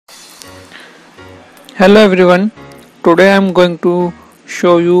Hello everyone, today I am going to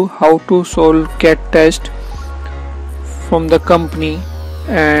show you how to solve CAD test from the company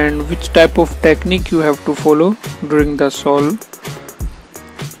and which type of technique you have to follow during the solve.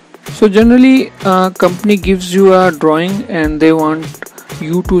 So generally company gives you a drawing and they want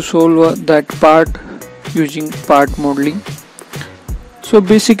you to solve that part using part modeling. So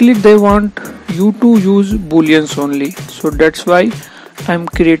basically they want you to use booleans only, so that's why I am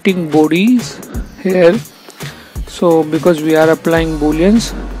creating bodies here. So because we are applying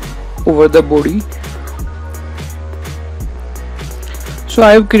booleans over the body, so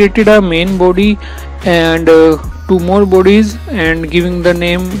I have created a main body and two more bodies and giving the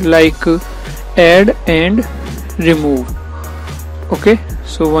name like add and remove. Okay,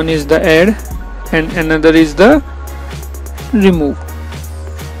 so one is the add and another is the remove.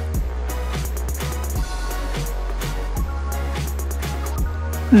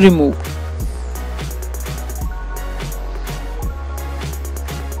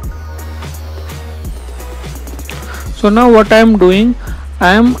 So now what I am doing,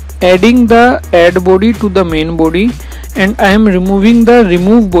 I am adding the add body to the main body and I am removing the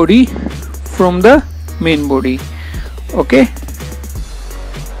remove body from the main body. Okay,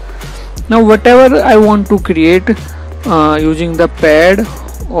 now whatever I want to create using the pad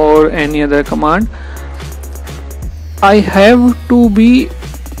or any other command, I have to be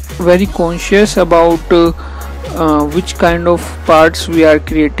very conscious about which kind of parts we are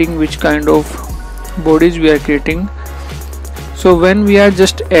creating, which kind of bodies we are creating. So when we are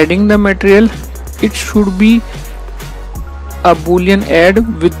just adding the material, it should be a boolean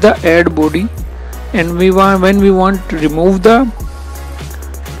add with the add body, and when we want to remove the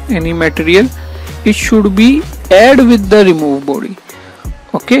any material, it should be add with the remove body.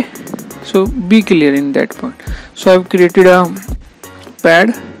 Okay, so be clear in that point. So I have created a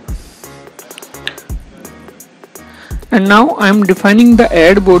pad and now I am defining the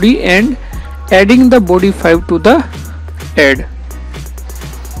add body and adding the body 5 to the add.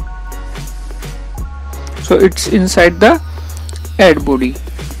 So it's inside the add body.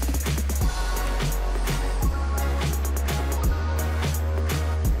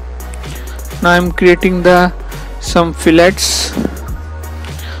 Now I am creating some fillets.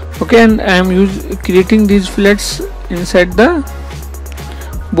 Okay, and I am creating these fillets inside the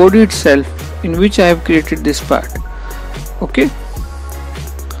body itself, in which I have created this part. Okay,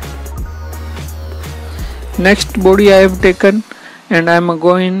 next body I have taken and I am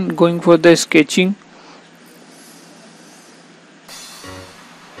going for the sketching.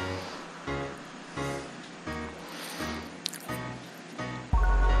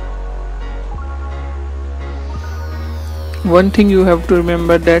 One thing you have to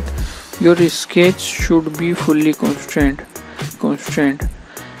remember, that your sketch should be fully constrained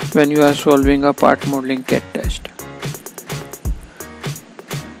when you are solving a part modeling CAD test.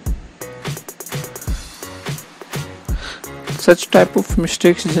 Such type of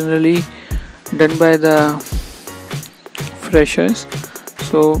mistakes generally done by the freshers,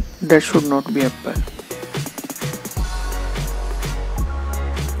 so that should not be happen.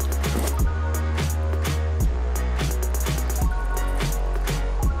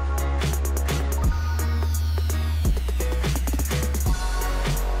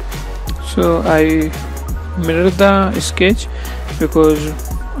 So I mirror the sketch because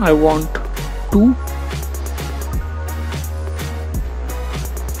I want to.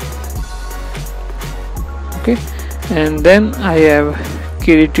 Okay, and then I have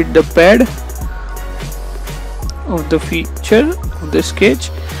created the pad of the feature of the sketch,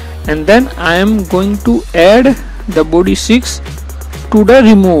 and then I am going to add the body 6 to the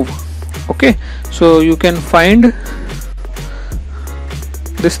remove. Okay, so you can find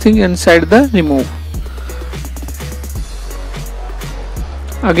this thing inside the remove.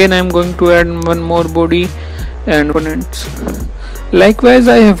 Again I am going to add one more body and components. Likewise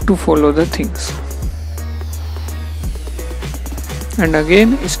I have to follow the things, and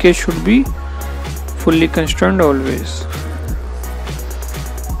again sketch should be fully constrained always.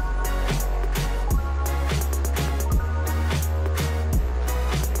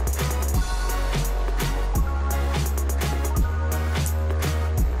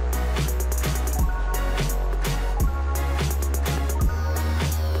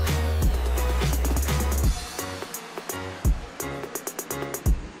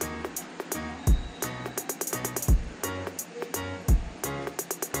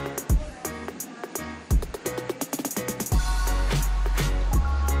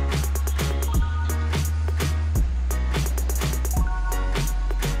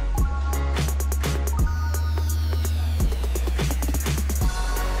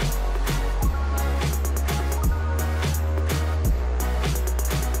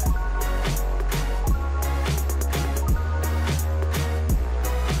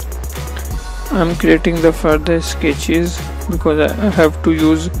 I'm creating the further sketches because I have to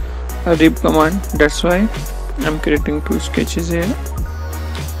use a rib command. That's why I'm creating 2 sketches here.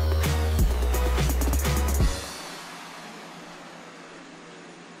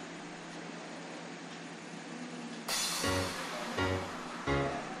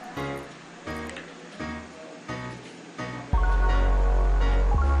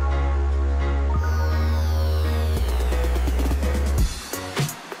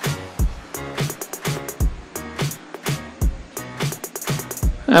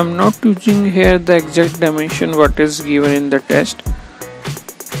 I'm not using here the exact dimension what is given in the test.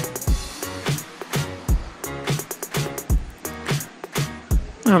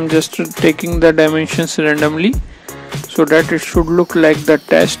 I'm just taking the dimensions randomly so that it should look like the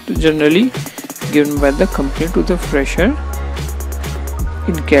test generally given by the company to the fresher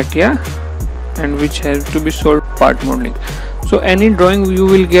in Catia, and which has to be solved part modeling. So any drawing you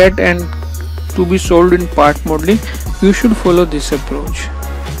will get and to be solved in part modeling, you should follow this approach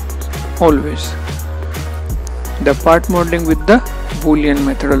always. The part modeling with the Boolean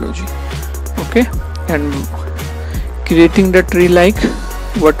methodology. Okay, and creating the tree like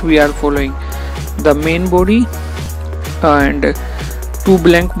what we are following: the main body and 2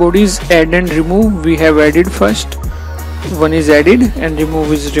 blank bodies, add and remove. We have added first, one is added and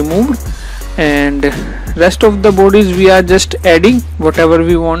remove is removed, and rest of the bodies we are just adding whatever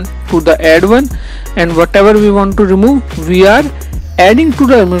we want to the add one, and whatever we want to remove we are adding to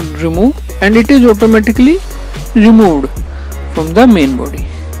the remove, and it is automatically removed from the main body.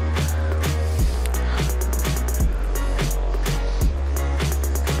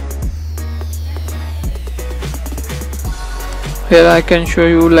 Here I can show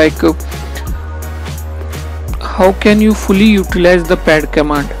you like how can you fully utilize the pad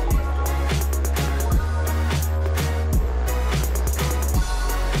command.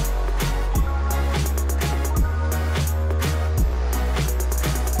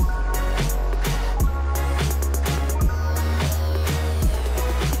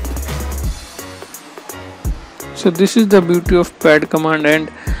 So this is the beauty of pad command and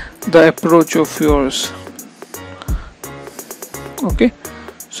the approach of yours. Okay,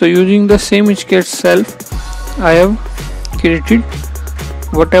 so using the same HCAD self, I have created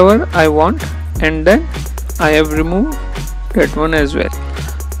whatever I want, and then I have removed that one as well.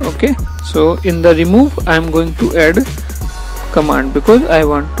 Okay, so in the remove I am going to add command because I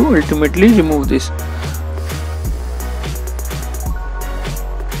want to ultimately remove this.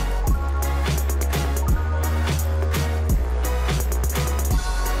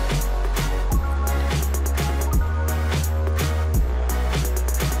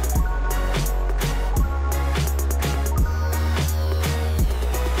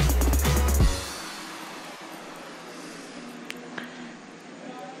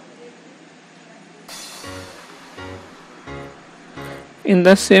 In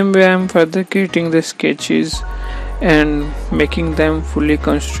the same way I am further creating the sketches and making them fully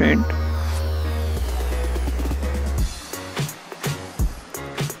constrained.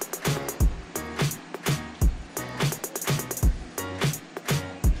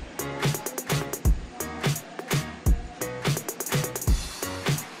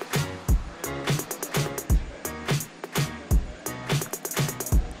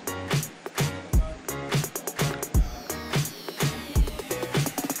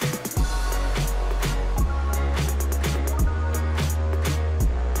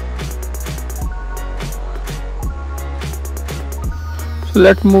 So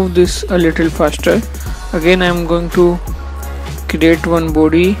let's move this a little faster. Again I am going to create one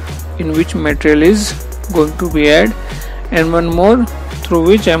body in which material is going to be added, and one more through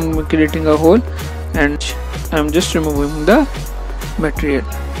which I am creating a hole, and I am just removing the material.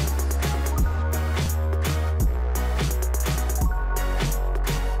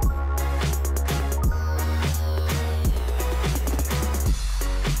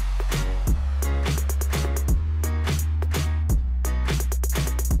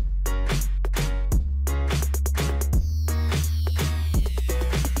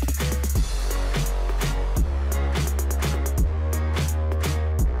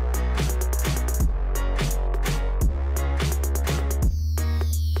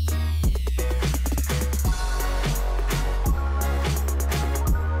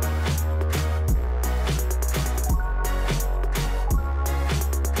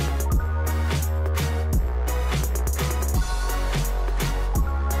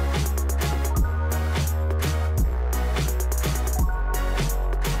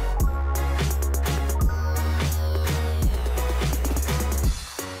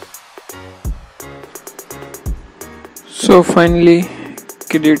 So finally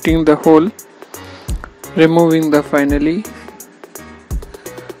creating the hole removing the finally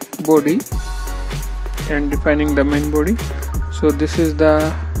body and defining the main body. So this is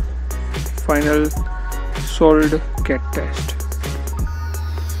the final solved CAD test.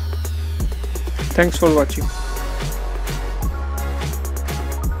 Thanks for watching.